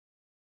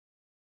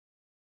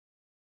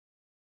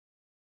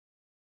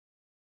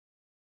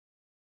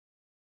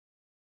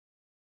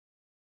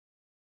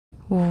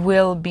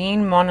Will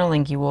being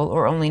monolingual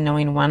or only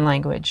knowing one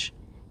language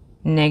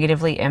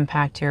negatively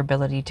impact your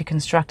ability to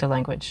construct a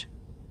language?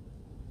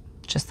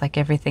 Just like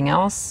everything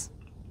else,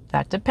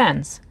 that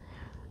depends.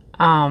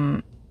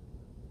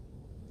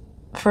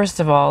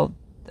 First of all,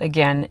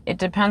 again, it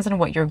depends on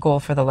what your goal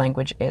for the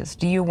language is.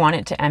 Do you want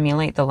it to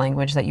emulate the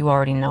language that you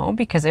already know?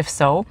 Because if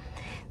so,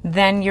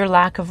 then your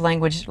lack of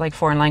language, like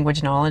foreign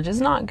language knowledge,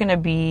 is not going to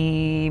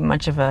be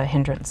much of a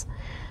hindrance.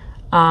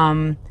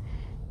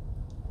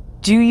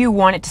 Do you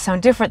want it to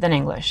sound different than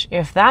English?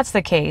 If that's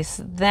the case,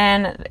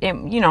 then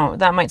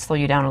that might slow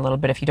you down a little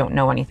bit if you don't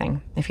know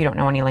anything, if you don't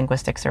know any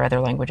linguistics or other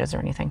languages or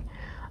anything.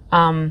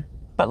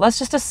 But let's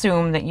just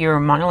assume that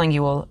you're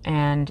monolingual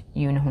and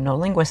you know no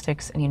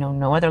linguistics and you know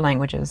no other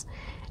languages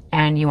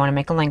and you want to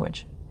make a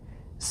language.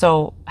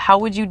 So how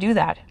would you do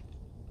that?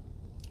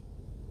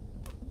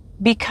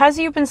 Because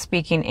you've been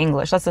speaking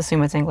English, let's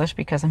assume it's English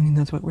because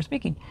that's what we're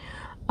speaking.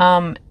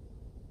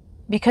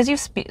 Because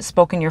you've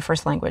spoken your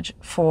first language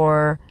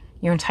for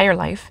your entire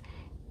life,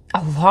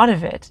 a lot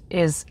of it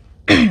is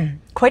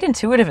quite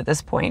intuitive at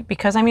this point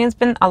because it's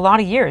been a lot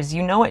of years.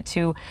 You know it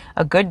to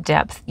a good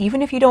depth,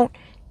 even if you don't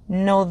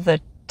know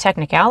the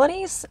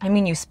technicalities.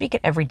 You speak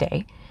it every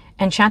day,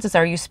 and chances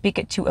are you speak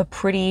it to a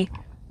pretty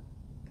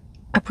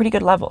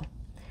good level.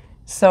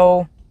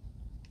 So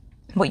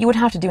what you would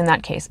have to do in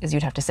that case is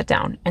you'd have to sit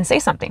down and say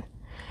something.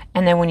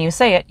 And then when you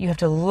say it, you have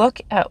to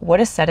look at what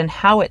is said and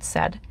how it's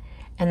said,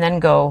 and then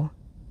go,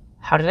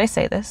 how did I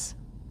say this?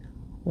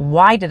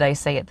 Why did I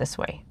say it this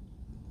way?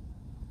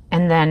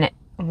 And then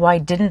why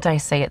didn't I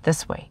say it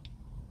this way?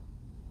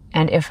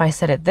 And if I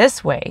said it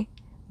this way,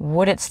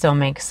 would it still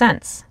make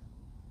sense?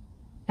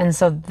 And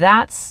so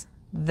that's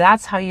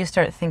how you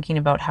start thinking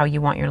about how you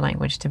want your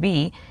language to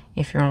be.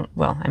 If you're,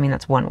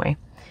 that's one way.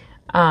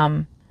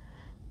 And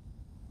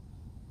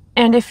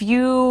if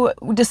you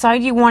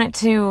decide you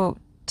want it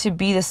to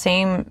be the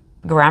same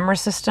grammar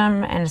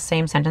system and the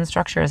same sentence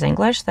structure as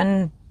English,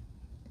 then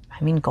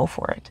go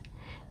for it.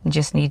 You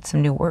just need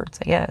some new words,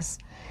 I guess.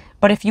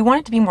 But if you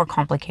want it to be more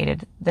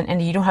complicated and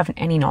you don't have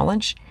any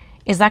knowledge,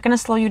 is that going to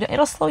slow you down?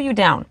 It'll slow you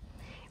down.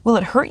 Will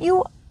it hurt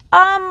you?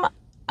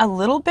 A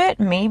little bit,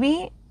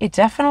 maybe. It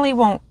definitely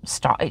won't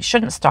stop. It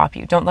shouldn't stop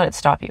you. Don't let it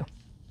stop you.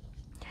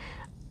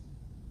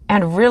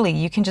 And really,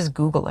 you can just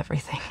Google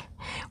everything.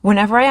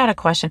 Whenever I had a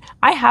question,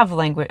 I have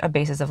a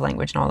basis of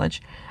language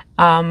knowledge.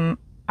 I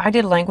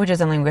did languages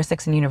and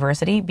linguistics in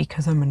university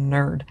because I'm a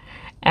nerd.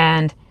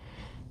 And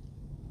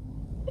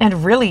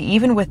really,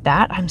 even with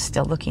that, I'm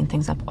still looking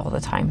things up all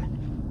the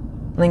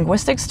time.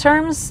 Linguistics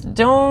terms,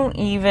 don't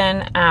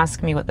even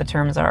ask me what the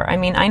terms are. I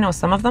know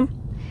some of them,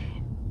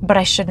 but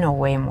I should know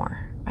way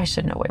more.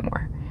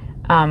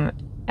 And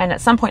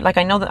at some point,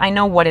 I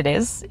know what it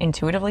is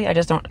intuitively. I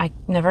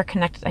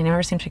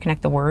never seem to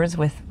connect the words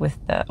with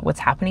what's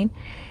happening.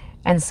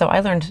 And so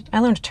I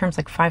learned terms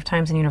like 5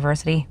 times in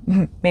university,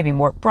 maybe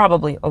more,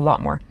 probably a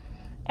lot more.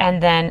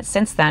 And then,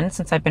 since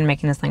I've been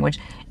making this language,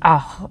 a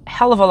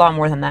hell of a lot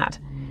more than that.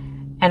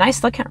 And I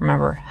still can't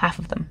remember half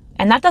of them.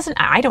 And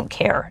I don't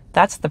care.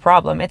 That's the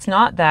problem. It's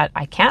not that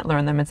I can't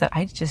learn them. It's that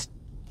I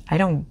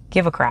don't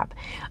give a crap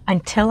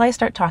until I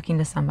start talking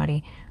to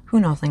somebody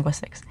who knows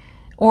linguistics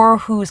or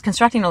who's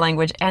constructing a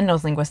language and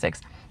knows linguistics.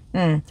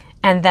 And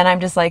then I'm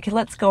just like,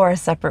 let's go our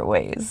separate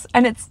ways.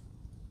 And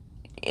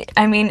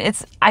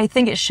I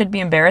think it should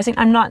be embarrassing.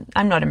 I'm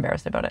not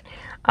embarrassed about it.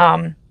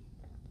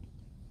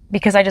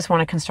 Because I just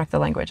want to construct the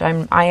language.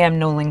 I am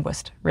no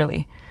linguist,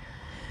 really.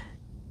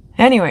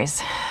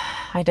 Anyways,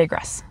 I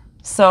digress.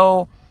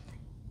 So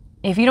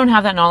if you don't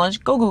have that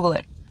knowledge, go Google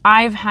it.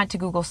 I've had to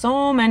Google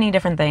so many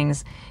different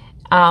things.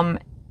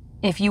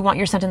 If you want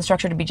your sentence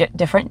structure to be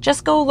different,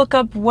 just go look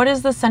up what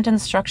is the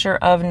sentence structure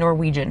of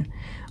Norwegian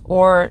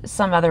or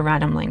some other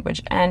random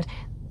language. And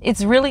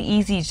it's really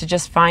easy to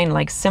just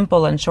find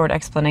simple and short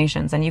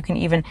explanations. And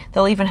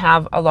they'll even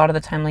have a lot of the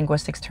time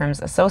linguistics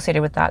terms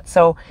associated with that.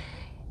 So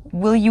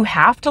will you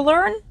have to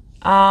learn?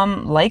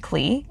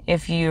 Likely,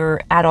 if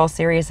you're at all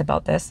serious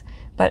about this,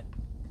 but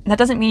that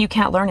doesn't mean you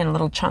can't learn in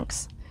little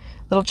chunks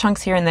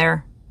here and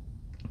there,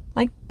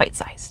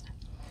 bite-sized.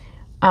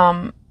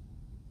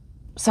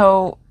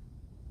 So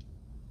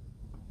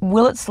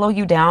will it slow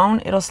you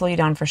down? It'll slow you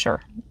down for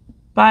sure,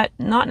 but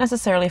not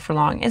necessarily for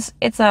long.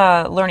 It's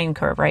a learning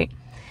curve, right?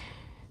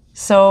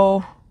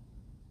 So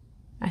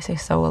I say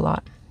so a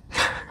lot.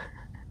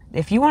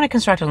 If you want to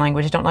construct a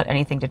language, don't let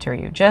anything deter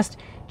you. Just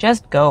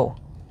go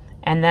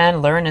and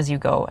then learn as you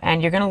go.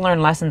 And you're going to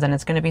learn lessons, and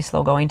it's going to be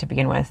slow going to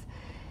begin with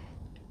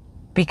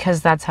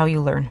because that's how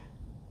you learn.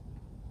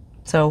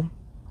 So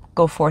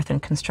go forth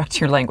and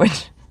construct your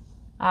language.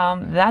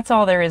 That's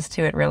all there is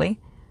to it, really.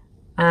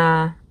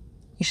 You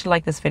should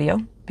like this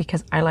video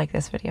because I like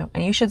this video.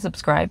 And you should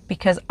subscribe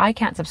because I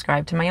can't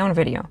subscribe to my own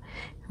video,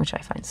 which I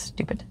find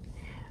stupid.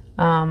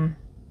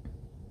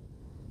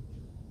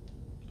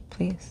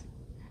 Please.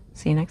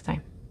 See you next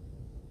time.